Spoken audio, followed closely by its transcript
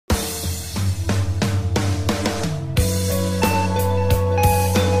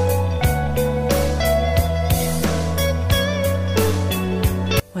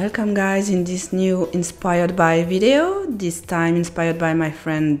Welcome guys in this new inspired by video, this time inspired by my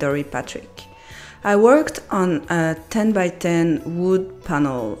friend Dori Patrick. I worked on a 10 by 10 wood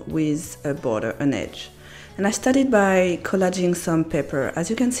panel with a border, an edge. And I started by collaging some paper.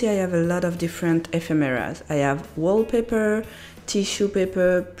 As you can see, I have a lot of different ephemeras. I have wallpaper, tissue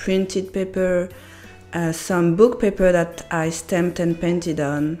paper, printed paper, some book paper that I stamped and painted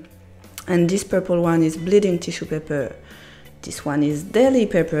on. And this purple one is bleeding tissue paper. This one is daily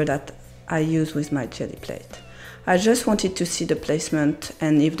paper that I use with my jelly plate. I just wanted to see the placement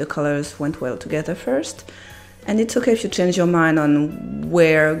and if the colors went well together first. And it's okay if you change your mind on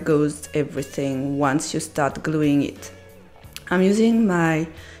where goes everything once you start gluing it. I'm using my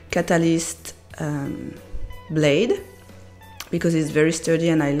Catalyst blade because it's very sturdy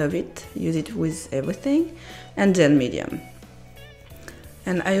and I love it. Use it with everything. And gel medium.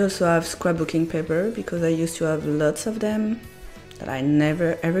 And I also have scrapbooking paper because I used to have lots of them that I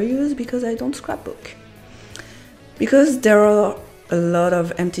never ever use because I don't scrapbook. Because there are a lot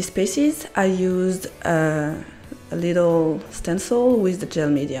of empty spaces, I used a little stencil with the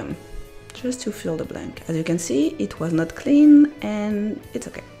gel medium just to fill the blank. As you can see, it was not clean and it's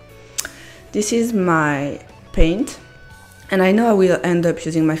okay. This is my paint and I know I will end up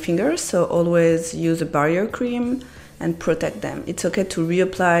using my fingers, so always use a barrier cream and protect them. It's okay to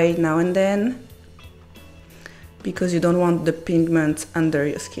reapply now and then because you don't want the pigment under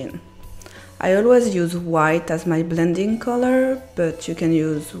your skin. I always use white as my blending color, but you can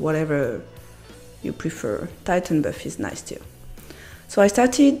use whatever you prefer. Titan Buff is nice too. So I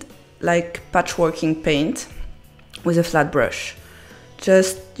started like patchworking paint with a flat brush.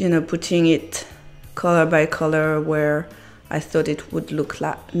 Just, putting it color by color where I thought it would look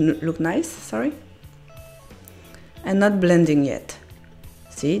nice, and not blending yet.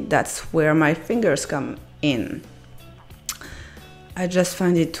 See, that's where my fingers come in. I just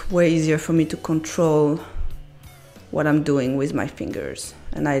find it way easier for me to control what I'm doing with my fingers,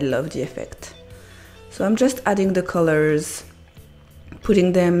 and I love the effect. So I'm just adding the colors,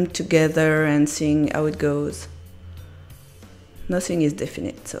 putting them together and seeing how it goes. Nothing is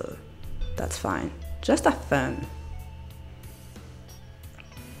definite, so that's fine. Just have fun.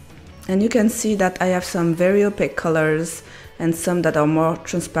 And you can see that I have some very opaque colors and some that are more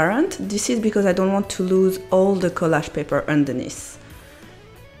transparent. This is because I don't want to lose all the collage paper underneath.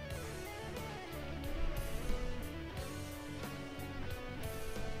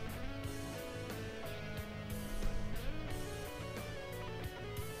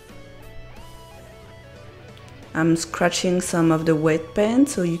 I'm scratching some of the wet paint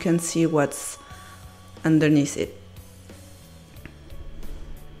so you can see what's underneath it.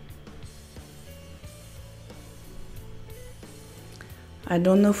 I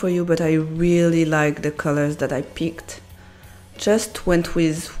don't know for you, but I really like the colors that I picked. Just went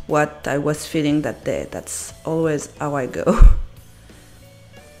with what I was feeling that day. That's always how I go.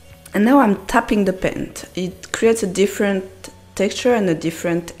 And now I'm tapping the paint. It creates a different texture and a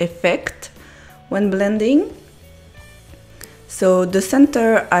different effect when blending. So the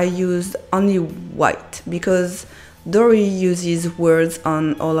center I used only white because Dori uses words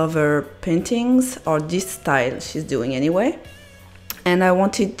on all of her paintings, or this style she's doing anyway. And I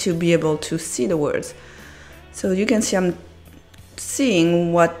wanted to be able to see the words. So you can see I'm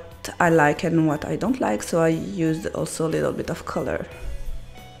seeing what I like and what I don't like, so I used also a little bit of color.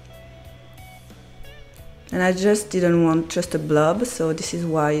 And I just didn't want just a blob, so this is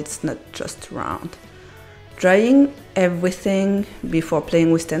why it's not just round. Drying everything before playing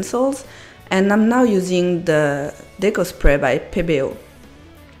with stencils, and I'm now using the Deco Spray by Petitbois.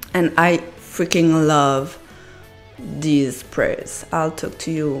 And I freaking love these sprays. I'll talk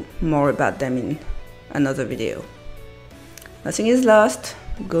to you more about them in another video. Nothing is lost.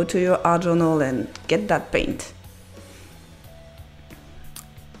 Go to your art journal and get that paint.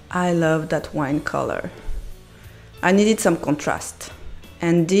 I love that wine color. I needed some contrast.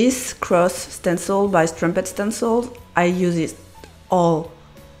 And this cross stencil by Strumpet Stencils, I use it all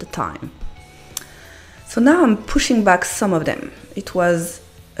the time. So now I'm pushing back some of them. It was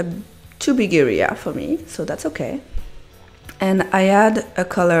a too big area for me, so that's okay. And I add a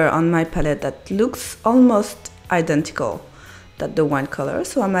color on my palette that looks almost identical to the wine color,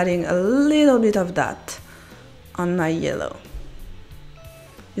 so I'm adding a little bit of that on my yellow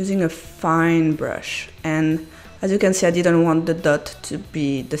using a fine brush. And as you can see, I didn't want the dot to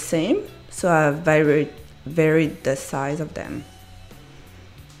be the same, so I varied the size of them.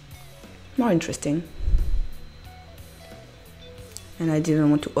 More interesting. And I didn't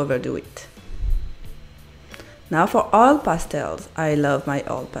want to overdo it. Now for oil pastels, I love my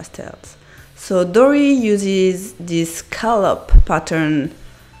oil pastels. So Dori uses this scallop pattern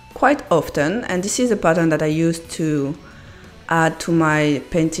quite often, and this is a pattern that I used to add to my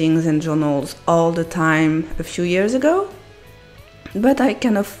paintings and journals all the time a few years ago, but I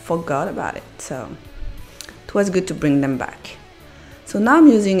kind of forgot about it, so it was good to bring them back. So now I'm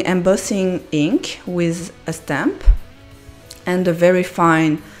using embossing ink with a stamp and a very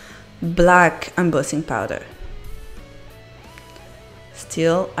fine black embossing powder.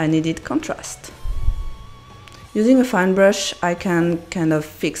 Still, I needed contrast. Using a fine brush, I can kind of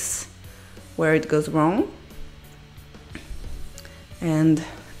fix where it goes wrong. And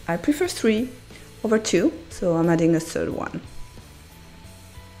I prefer 3/2, so I'm adding a third one.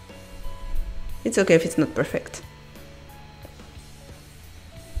 It's okay if it's not perfect.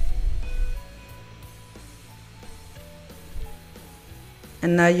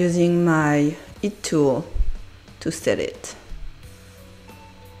 And now using my heat tool to set it.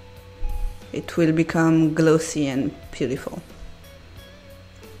 It will become glossy and beautiful.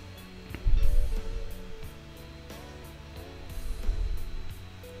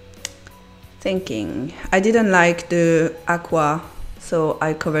 Thinking, I didn't like the aqua, so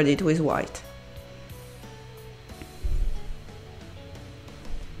I covered it with white.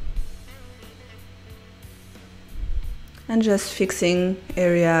 And just fixing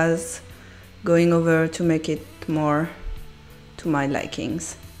areas, going over to make it more to my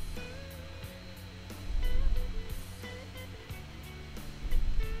likings.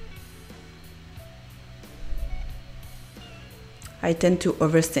 I tend to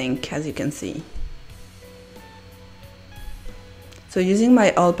overthink, as you can see. So using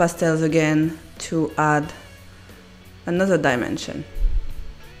my all pastels again to add another dimension.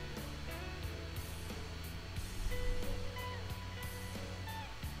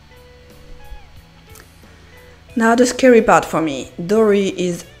 Now the scary part for me. Dori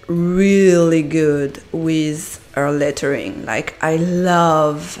is really good with her lettering. Like, I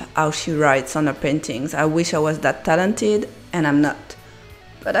love how she writes on her paintings. I wish I was that talented, and I'm not.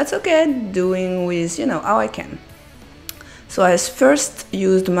 But that's okay, doing with, you know, how I can. So I first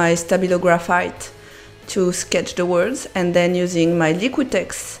used my Stabilo graphite to sketch the words, and then using my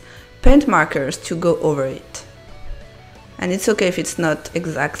Liquitex paint markers to go over it. And it's okay if it's not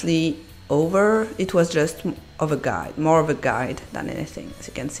exactly over, it was just of a guide, more of a guide than anything, as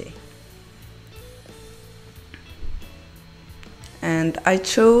you can see. And I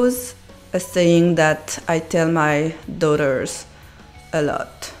chose a saying that I tell my daughters a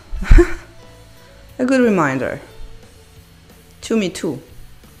lot. A good reminder. To me too.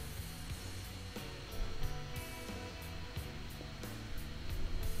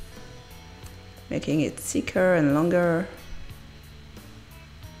 Making it thicker and longer.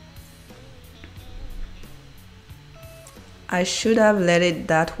 I should have let it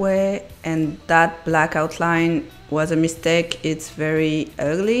that way, and that black outline was a mistake. It's very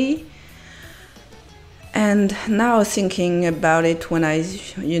ugly. And now thinking about it when I,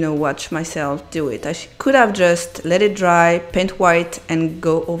 watch myself do it, I could have just let it dry, paint white and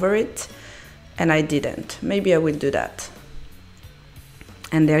go over it, and I didn't. Maybe I will do that.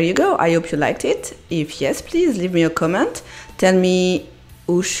 And there you go. I hope you liked it. If yes, please leave me a comment. Tell me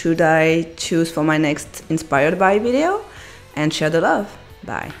who should I choose for my next Inspired By video, and share the love.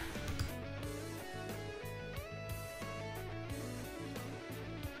 Bye.